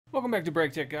Welcome back to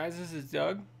Break Tech, guys. This is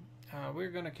Doug. We're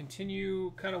going to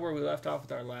continue kind of where we left off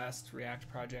with our last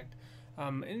React project.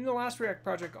 In the last React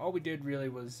project, all we did really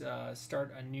was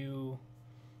start a new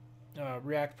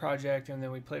React project, and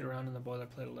then we played around in the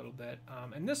boilerplate a little bit.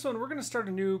 In this one, we're going to start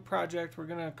a new project. We're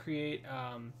going to create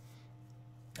a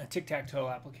Tic-Tac-Toe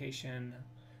application.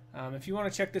 If you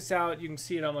want to check this out, you can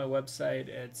see it on my website.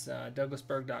 It's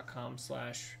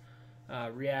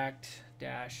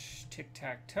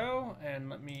douglasberg.com/react-tic-tac-toe, and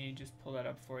let me just pull that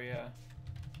up for you.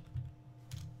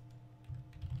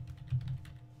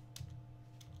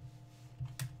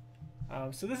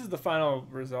 So this is the final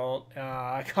result.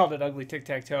 I called it ugly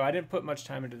tic-tac-toe. I didn't put much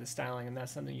time into the styling, and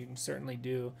that's something you can certainly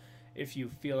do if you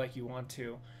feel like you want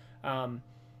to.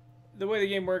 The way the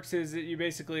game works is that you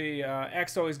basically,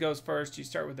 X always goes first. You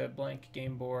start with a blank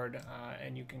game board,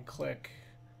 and you can click,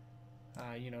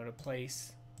 to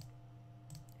place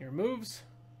your moves.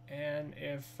 And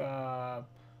if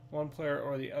one player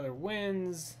or the other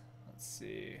wins, let's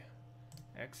see,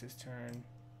 X's turn.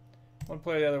 One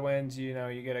player or the other wins, you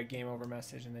get a game over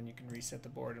message, and then you can reset the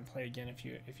board and play again if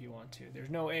you want to. There's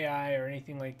no AI or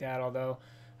anything like that, although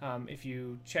if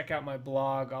you check out my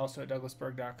blog, also at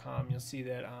douglasberg.com, you'll see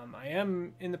that I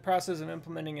am in the process of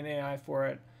implementing an AI for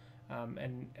it,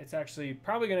 and it's actually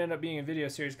probably going to end up being a video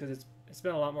series because it's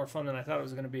been a lot more fun than I thought it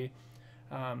was going to be.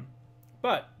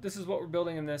 But this is what we're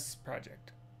building in this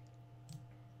project.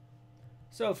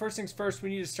 So first things first, we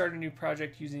need to start a new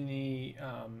project using the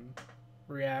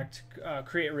create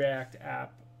React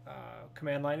app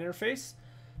command line interface.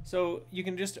 So you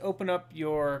can just open up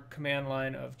your command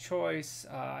line of choice.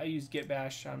 I use git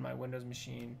bash on my Windows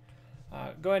machine.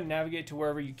 Go ahead and navigate to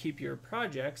wherever you keep your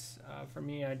projects. For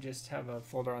me, I just have a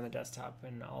folder on the desktop,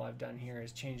 and all I've done here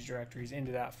is change directories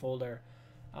into that folder.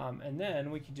 And then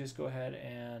we can just go ahead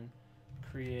and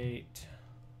create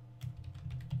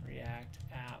React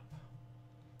app,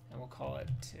 and we'll call it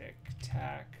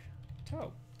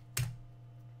Tic-Tac-Toe.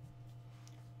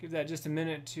 Give that just a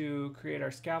minute to create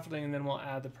our scaffolding, and then we'll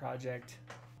add the project.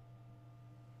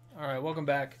 All right, welcome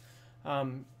back.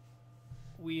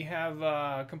 We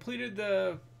have completed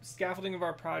the scaffolding of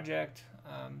our project.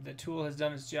 The tool has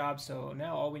done its job, so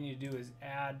now all we need to do is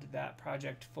add that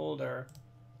project folder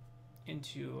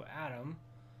into Atom.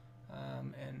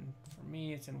 And for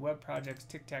me, it's in Web Projects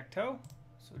Tic-Tac-Toe.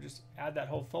 So just add that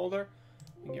whole folder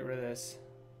and get rid of this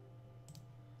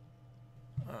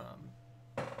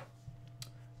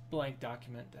blank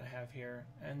document that I have here.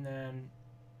 And then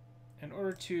in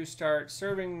order to start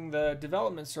serving the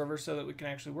development server so that we can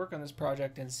actually work on this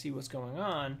project and see what's going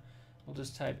on, we'll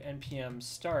just type npm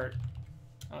start.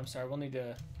 I'm sorry, we'll need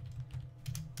to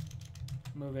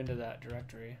move into that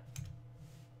directory.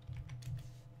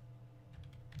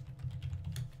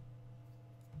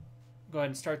 Go ahead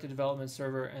and start the development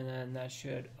server, and then that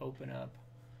should open up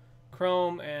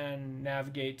Chrome and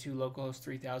navigate to localhost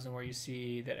 3000, where you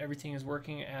see that everything is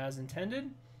working as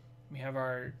intended. We have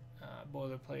our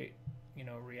boilerplate,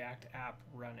 React app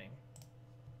running.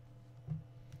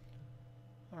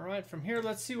 All right, from here,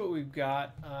 let's see what we've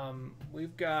got.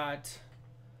 We've got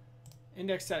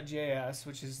index.js,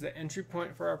 which is the entry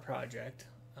point for our project,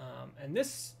 and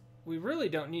this, we really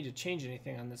don't need to change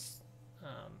anything on this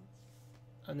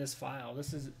file.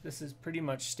 This is pretty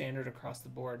much standard across the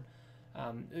board.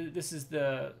 This is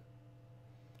the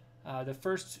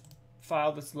first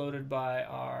file that's loaded by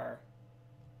our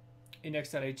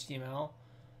index.html,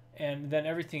 and then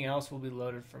everything else will be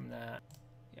loaded from that.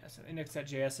 Yeah, so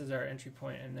index.js is our entry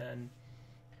point, and then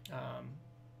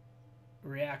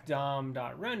React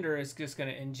DOM.render is just going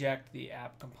to inject the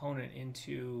app component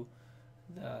into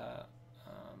the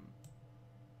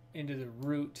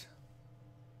root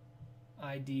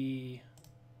ID,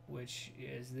 which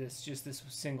is this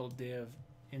single div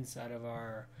inside of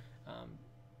our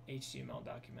HTML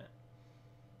document.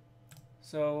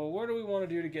 So what do we want to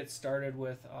do to get started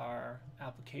with our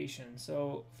application?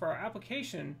 So for our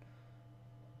application,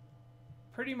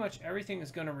 pretty much everything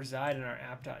is going to reside in our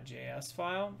app.js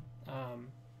file.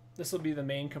 This will be the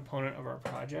main component of our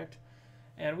project,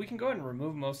 and we can go ahead and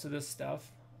remove most of this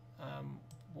stuff.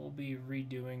 We'll be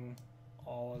redoing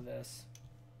all of this.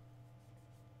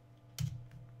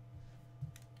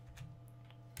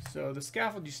 So the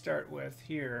scaffold you start with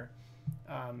here,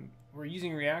 we're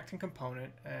using React and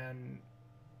component, and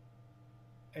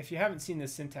if you haven't seen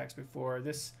this syntax before,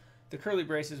 the curly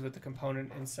braces with the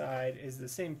component inside is the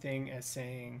same thing as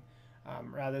saying,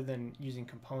 rather than using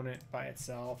component by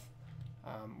itself,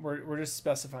 we're just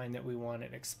specifying that we want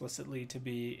it explicitly to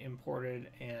be imported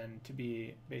and to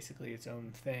be basically its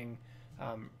own thing,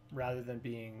 rather than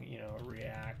being, a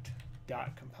React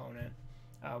dot component,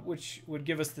 which would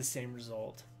give us the same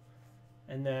result.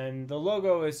 And then the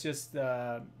logo is just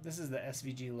this is the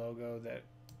SVG logo that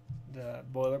the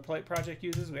boilerplate project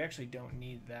uses. We actually don't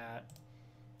need that.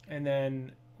 And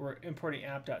then we're importing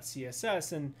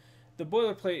app.css, and the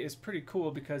boilerplate is pretty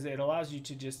cool because it allows you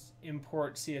to just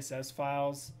import CSS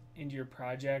files into your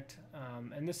project.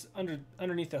 And this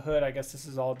underneath the hood, I guess this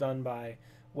is all done by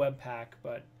Webpack,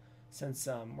 but since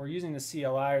we're using the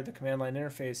CLI or the command line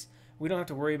interface, we don't have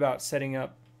to worry about setting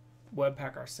up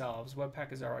Webpack ourselves.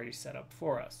 Webpack is already set up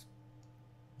for us.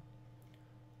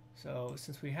 So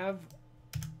since we have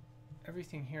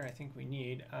everything here I think we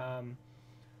need,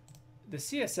 the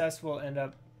CSS will end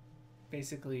up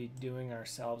basically doing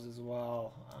ourselves as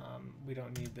well. We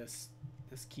don't need this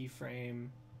keyframe.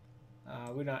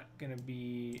 We're not going to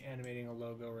be animating a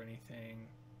logo or anything.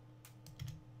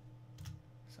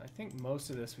 So I think most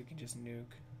of this we can just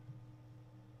nuke.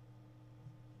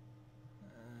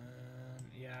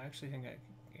 Yeah, I actually think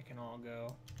it can all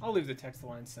go. I'll leave the text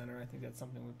align center. I think that's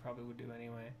something we probably would do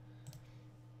anyway.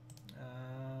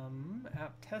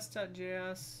 App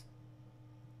test.js.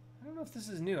 I don't know if this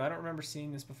is new. I don't remember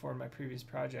seeing this before in my previous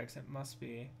projects. It must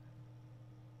be.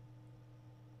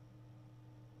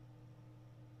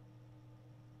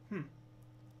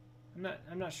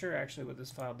 I'm not sure actually what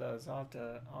this file does. I'll have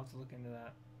to look into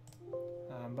that.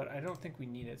 But I don't think we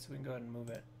need it, so we can go ahead and move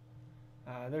it.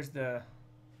 There's the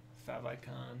fav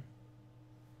icon,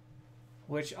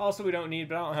 which also we don't need,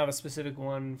 but I don't have a specific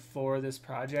one for this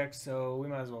project, so we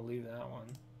might as well leave that one.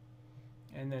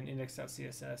 And then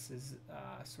index.css is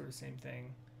sort of the same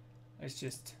thing. It's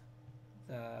just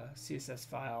the CSS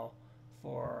file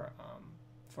for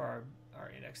our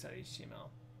index.html.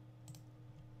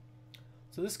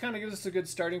 So this kind of gives us a good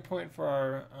starting point for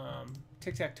our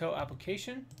Tic-Tac-Toe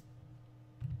application.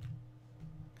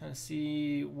 Kind of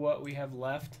see what we have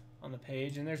left on the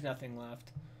page, and there's nothing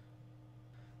left.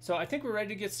 So I think we're ready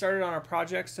to get started on our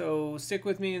project, so stick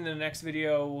with me in the next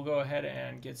video. We'll go ahead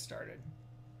and get started.